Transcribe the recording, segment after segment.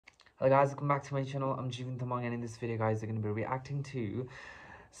Hello guys, welcome back to my channel. I'm Jeevan, and in this video guys, we're going to be reacting to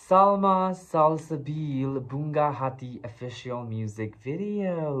Salma Salsabil Bunga Hati official music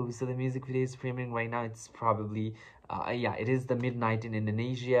video. So the music video is premiering right now. It's probably it is the midnight in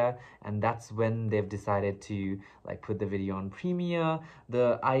Indonesia, and that's when they've decided to like put the video on premiere.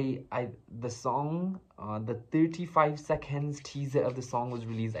 The song, the 35 seconds teaser of the song was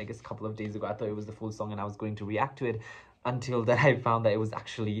released I guess a couple of days ago. I thought it was the full song and I was going to react to it, until that I found that it was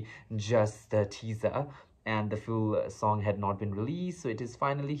actually just the teaser and the full song had not been released. So it is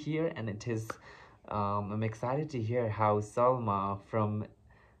finally here, and it is I'm excited to hear how Salma from,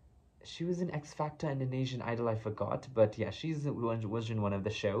 she was in X Factor and Indonesian Idol, I forgot, but yeah, was in one of the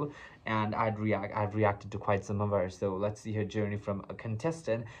show, and I've reacted to quite some of her. So let's see her journey from a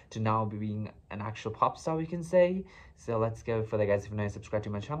contestant to now being an actual pop star, we can say. So let's go further, guys. If you're not subscribed to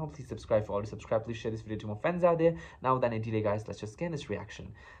my channel, please subscribe. For all to subscribe, please share this video to more friends out there. Now without any delay, guys, let's just get this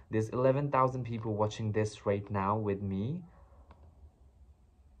reaction. There's 11,000 people watching this right now with me.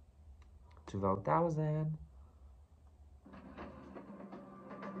 12,000.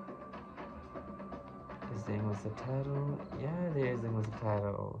 Is there English subtitle? Yeah, there is English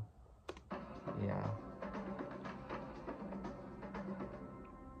subtitle. Yeah.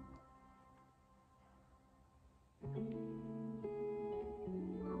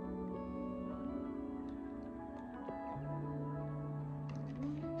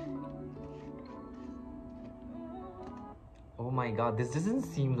 Oh my god, this doesn't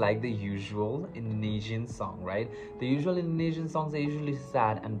seem like the usual Indonesian song, right? The usual Indonesian songs are usually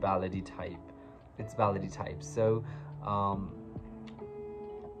sad and ballady type. It's ballady type. So,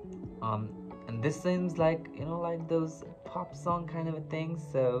 and this seems like, you know, like those pop song kind of a thing.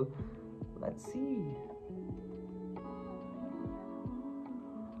 So, let's see.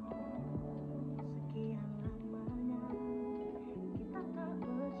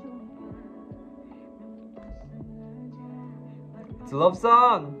 It's a love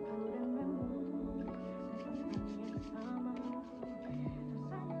song.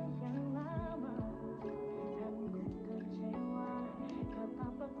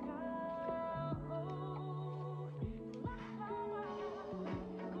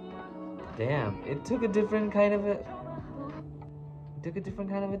 Damn, it took a different kind of a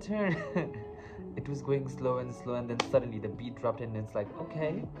turn. It was going slow and slow, and then suddenly the beat dropped and it's like,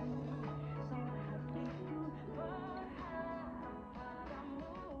 okay.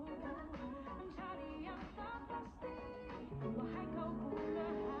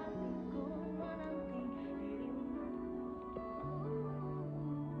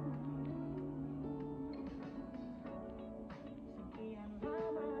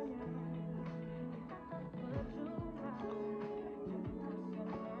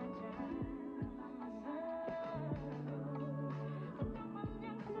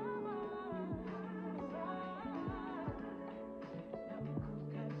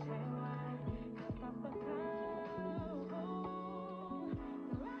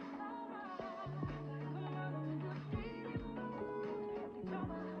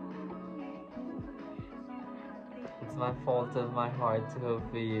 It's my fault of my heart to hope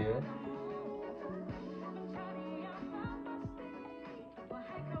for you.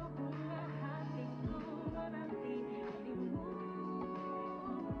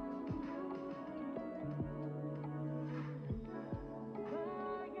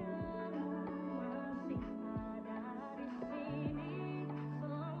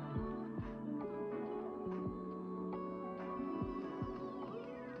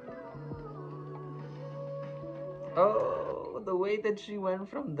 Oh, the way that she went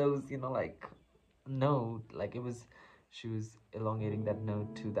from those, you know, like note, like it was, she was elongating that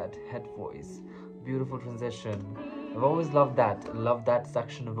note to that head voice. Beautiful transition. I've always loved that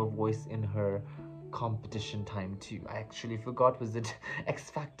section of her voice in her competition time too. I actually forgot, was it X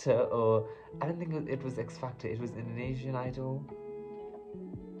Factor, or I don't think it was X Factor, it was Indonesian Idol.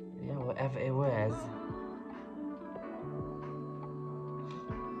 Yeah, whatever it was.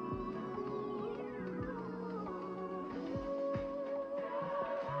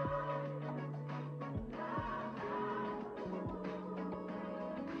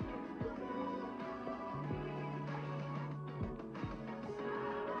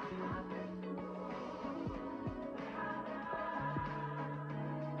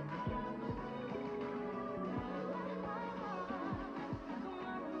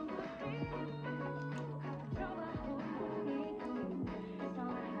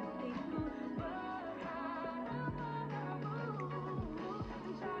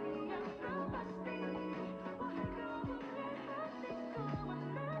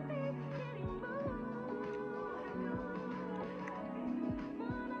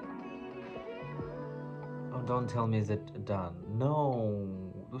 Don't tell me is it done. No,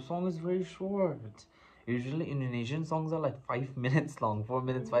 the song is very short. Usually Indonesian songs are like 5 minutes long, 4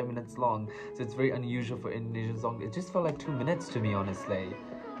 minutes, 5 minutes long. So it's very unusual for Indonesian song. It just felt like 2 minutes to me, honestly.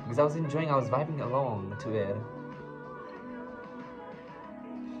 Because I was enjoying, I was vibing along to it.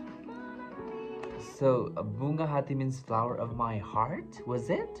 So, Bunga Hati means flower of my heart, was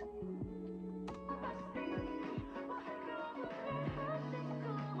it?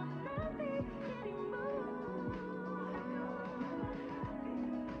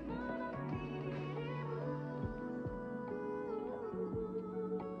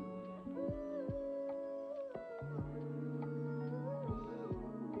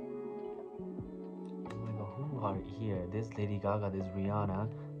 Who are here? There's Lady Gaga, there's Rihanna.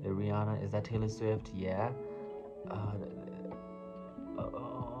 The Rihanna, is that Taylor Swift? Yeah.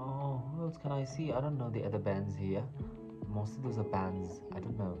 Who else can I see? I don't know the other bands here. Mostly those are bands. I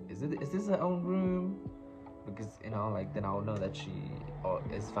don't know. Is this her own room? Because like then I'll know that she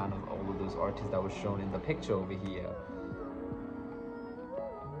is fan of all of those artists that were shown in the picture over here.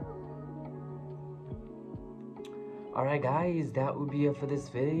 Alright guys, that would be it for this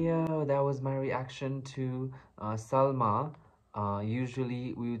video. That was my reaction to Salma.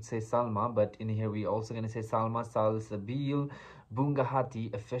 Usually we would say Salma, but in here we also gonna say Salma Salsabil Bunga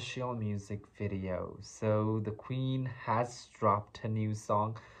Hati official music video. So the Queen has dropped a new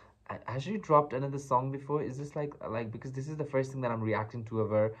song. Has she dropped another song before? Is this like because this is the first thing that I'm reacting to of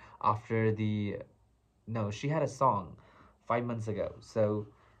her after the no, she had a song 5 months ago. So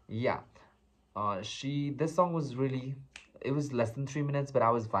yeah, this song was really, it was less than 3 minutes, but I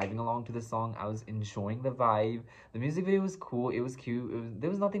was vibing along to the song. I was enjoying the vibe. The music video was cool, it was cute, there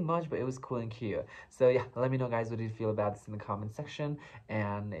was nothing much, but it was cool and cute. So yeah, let me know guys, what do you feel about this in the comment section,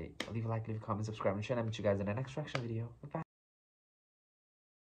 and leave a like, leave a comment, subscribe and share, and I'll meet you guys in the next reaction video. Bye bye.